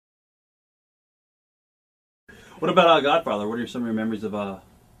What about Godfather? What are some of your memories of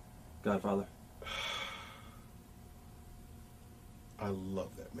Godfather? I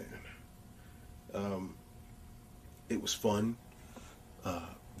love that man. It was fun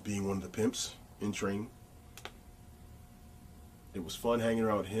being one of the pimps in training. It was fun hanging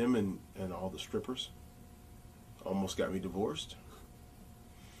around with him and all the strippers. Almost got me divorced.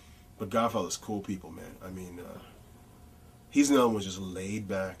 But Godfather's cool people, man. I mean, he's another one just laid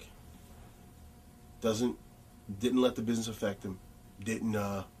back. Didn't let the business affect him. Didn't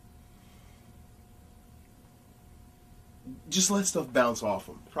just let stuff bounce off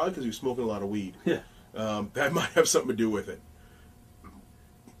him. Probably because he was smoking a lot of weed. Yeah. That might have something to do with it.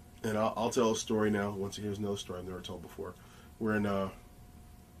 And I'll tell a story now. Once again, here's another story I've never told before. We're in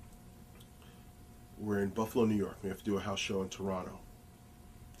Buffalo, New York. We have to do a house show in Toronto.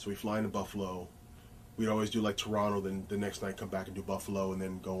 So we fly into Buffalo. We'd always do like Toronto, then the next night come back and do Buffalo, and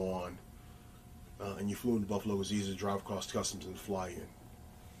then go on. And you flew into Buffalo. It was easy to drive across customs and fly in.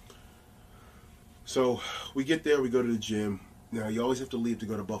 So we get there. We go to the gym. Now you always have to leave to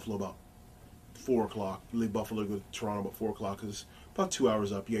go to Buffalo about 4 o'clock. You leave Buffalo to go to Toronto about 4 o'clock because it's about 2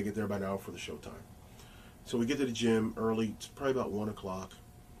 hours up. You gotta get there by an hour for the show time. So we get to the gym early. It's probably about 1 o'clock.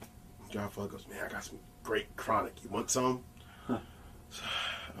 Godfather goes, man, I got some great chronic. You want some? Huh. So,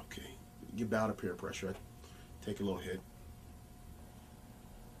 okay. You bow to peer pressure. I take a little hit.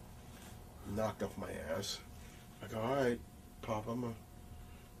 Knocked off my ass. I go, all right, Pop, I'm going to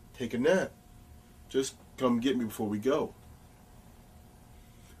take a nap. Just come get me before we go.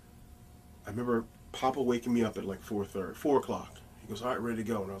 I remember Papa waking me up at like 4 o'clock. He goes, all right, ready to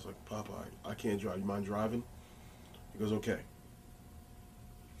go. And I was like, Papa, I can't drive. You mind driving? He goes, okay.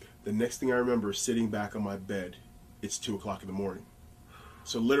 The next thing I remember is sitting back on my bed. It's 2 o'clock in the morning.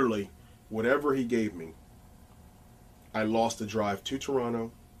 So literally, whatever he gave me, I lost the drive to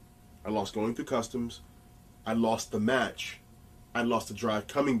Toronto. I lost going through customs. I lost the match. I lost the drive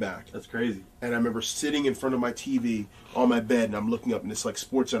coming back. That's crazy. And I remember sitting in front of my TV on my bed, and I'm looking up, and it's like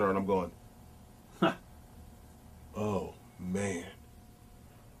Sports Center, and I'm going, oh, man.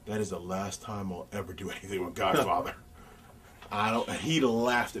 That is the last time I'll ever do anything with Godfather. He'd have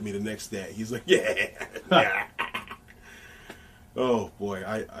laughed at me the next day. He's like, yeah. Oh, boy.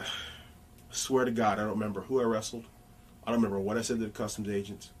 I swear to God, I don't remember who I wrestled. I don't remember what I said to the customs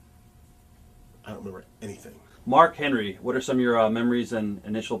agents. I don't remember anything. Mark Henry, what are some of your memories and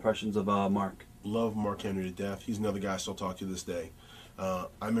initial impressions of Mark? Love Mark Henry to death. He's another guy I still talk to this day. I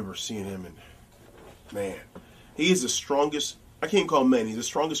remember seeing him, and man, he is the strongest. I can't call him man. He's the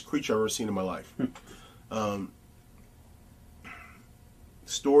strongest creature I've ever seen in my life.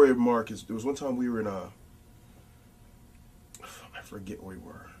 Story of Mark is, there was one time we were in I forget where we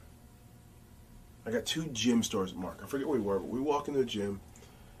were. I got 2 gym stories with Mark. I forget where we were, but we walk into the gym,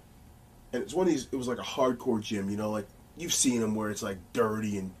 and it's one of these, it was like a hardcore gym, you know, like you've seen them where it's like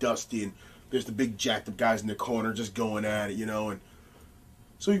dirty and dusty, and there's the big jacked up guys in the corner just going at it, you know, and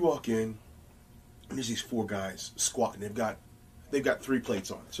so you walk in, and there's these 4 guys squatting. They've got 3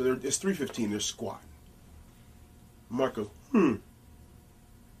 plates on. So it's 315, they're squatting. Mark goes,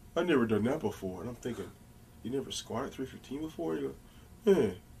 I've never done that before. And I'm thinking, you never squatted 315 before? He goes, yeah.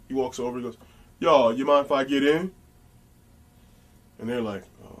 He walks over, he goes, yo, you mind if I get in? And they're like,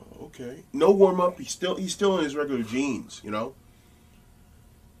 oh, okay. No warm up, he's still in his regular jeans, you know?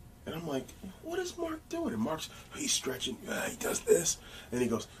 And I'm like, what is Mark doing? And Mark's, he's stretching, he does this. And he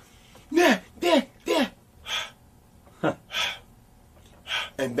goes, yeah.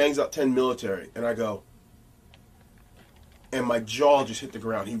 And bangs out 10 military. And I go, and my jaw just hit the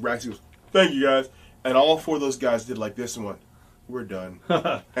ground. He racks, he goes, thank you guys. And all 4 of those guys did like this and went, we're done.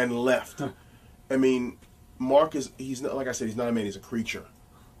 And left. I mean, Mark he's not, like I said, he's not a man, he's a creature.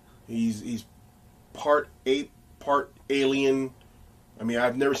 He's part ape, part alien. I mean,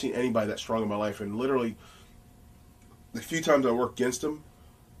 I've never seen anybody that strong in my life. And literally, the few times I worked against him,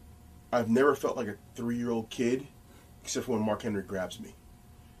 I've never felt like a 3-year-old kid, except for when Mark Henry grabs me.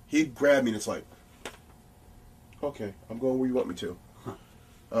 He'd grab me and it's like, okay, I'm going where you want me to.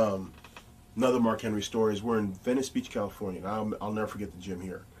 Another Mark Henry story is we're in Venice Beach, California, and I'll never forget the gym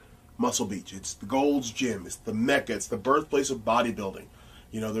here. Muscle Beach. It's the Gold's Gym. It's the Mecca. It's the birthplace of bodybuilding.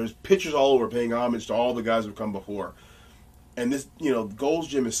 You know, there's pictures all over paying homage to all the guys who've come before. And this, you know, Gold's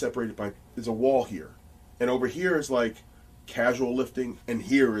Gym is separated by, there's a wall here. And over here is like casual lifting, and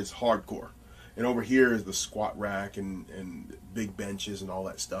here is hardcore. And over here is the squat rack and big benches and all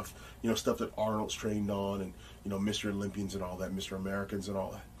that stuff. You know, stuff that Arnold's trained on, and, you know, Mr. Olympians and all that, Mr. Americans and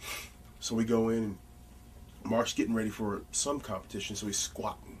all that. So we go in, and Mark's getting ready for some competition, so he's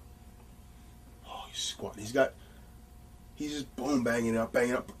squatting. Oh, he's squatting. He's just boom, banging up,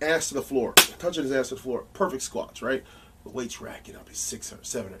 ass to the floor, touching his ass to the floor. Perfect squats, right? The weight's racking up. He's 600,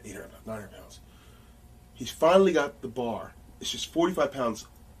 700, 800, 900 pounds. He's finally got the bar. It's just 45 pounds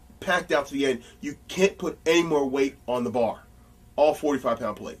packed out to the end. You can't put any more weight on the bar. All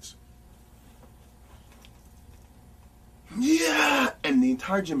 45-pound plates. Yeah! And the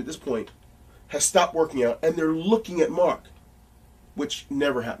entire gym at this point has stopped working out, and they're looking at Mark, which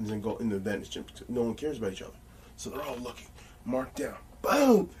never happens in the Venice gym. No one cares about each other. So they're all looking. Mark down.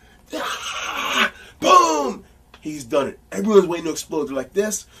 Boom! Ah! Boom! He's done it. Everyone's waiting to explode. They're like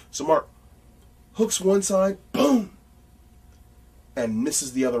this. So Mark hooks one side. Boom! And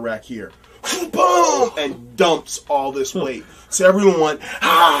misses the other rack here. Boom! And dumps all this weight. So everyone went,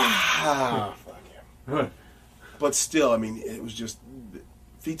 ah! Fuck him. But still, I mean, it was just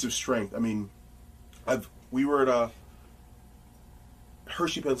feats of strength. I mean, we were at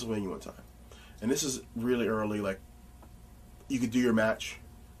Hershey, Pennsylvania one time. And this is really early. Like, you could do your match,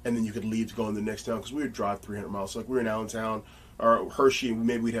 and then you could leave to go in the next town. Because we would drive 300 miles. So, like, we were in Allentown, or Hershey, and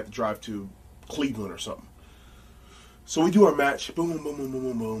maybe we'd have to drive to Cleveland or something. So we do our match. Boom, boom, boom, boom,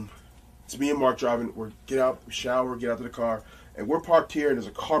 boom, boom. It's me and Mark driving. We get out, we shower, get out to the car. And we're parked here, and there's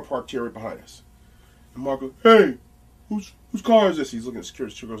a car parked here right behind us. And Mark goes, hey, whose car is this? He's looking at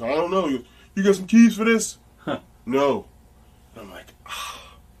security. He goes, I don't know. He goes, you got some keys for this? Huh. No. And I'm like, ah.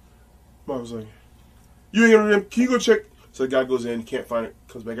 Mark was like, you ain't gonna, can you go check? So the guy goes in, can't find it,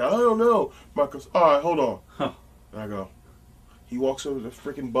 comes back out, I don't know. Mark goes, all right, hold on. Huh. And I go, he walks over to the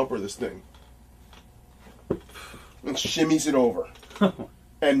freaking bumper of this thing and shimmies it over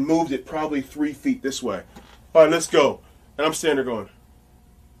and moved it probably 3 feet this way. All right, let's go. And I'm standing there going,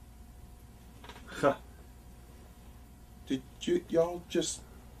 Huh. did y'all just,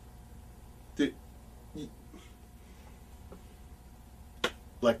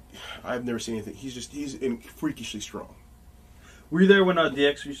 like, I've never seen anything. He's freakishly strong. Were you there when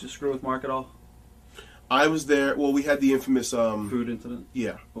DX used to screw with Mark at all? I was there. Well, we had the infamous Food incident?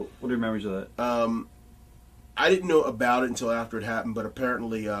 Yeah. What are your memories of that? I didn't know about it until after it happened, but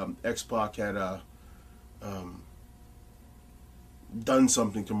apparently X-Pac had done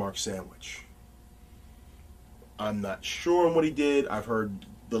something to Mark's sandwich. I'm not sure on what he did. I've heard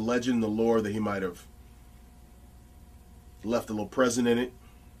the legend, the lore, that he might have left a little present in it.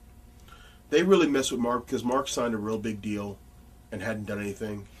 They really messed with Mark because Mark signed a real big deal and hadn't done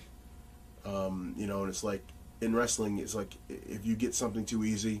anything. You know, and it's like, in wrestling, it's like, if you get something too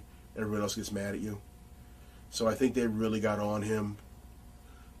easy, everybody else gets mad at you. So I think they really got on him.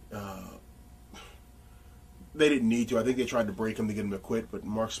 They didn't need to. I think they tried to break him to get him to quit, but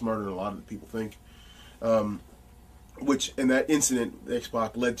Mark's smarter than a lot of the people think. Which, in that incident,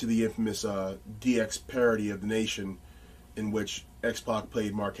 X-Pac led to the infamous DX parody of the Nation, in which X-Pac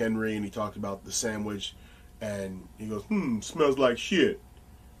played Mark Henry, and he talked about the sandwich, and he goes, smells like shit.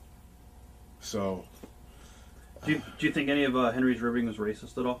 So, Do you think any of Henry's ribbing was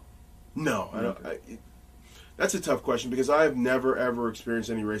racist at all? No, I don't. That's a tough question because I have never ever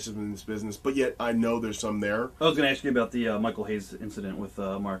experienced any racism in this business, but yet I know there's some there. I was going to ask you about the Michael Hayes incident with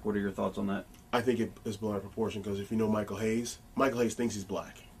Mark. What are your thoughts on that? I think it is blown out of proportion because if you know Michael Hayes thinks he's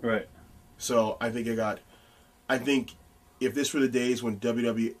black. Right. So I think if this were the days when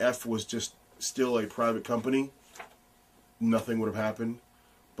WWF was just still a private company, nothing would have happened.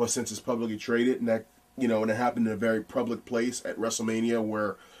 But since it's publicly traded, and that, you know, and it happened in a very public place at WrestleMania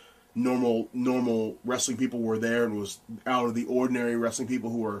where normal wrestling people were there, and it was out of the ordinary wrestling people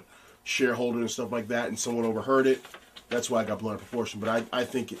who were shareholders and stuff like that, and someone overheard it, that's why it got blown out of proportion. But I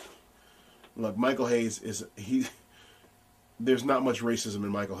think look, Michael Hayes there's not much racism in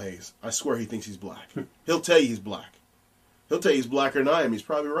Michael Hayes. I swear he thinks he's black. He'll tell you he's black. He'll tell you he's blacker than I am. He's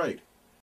probably right.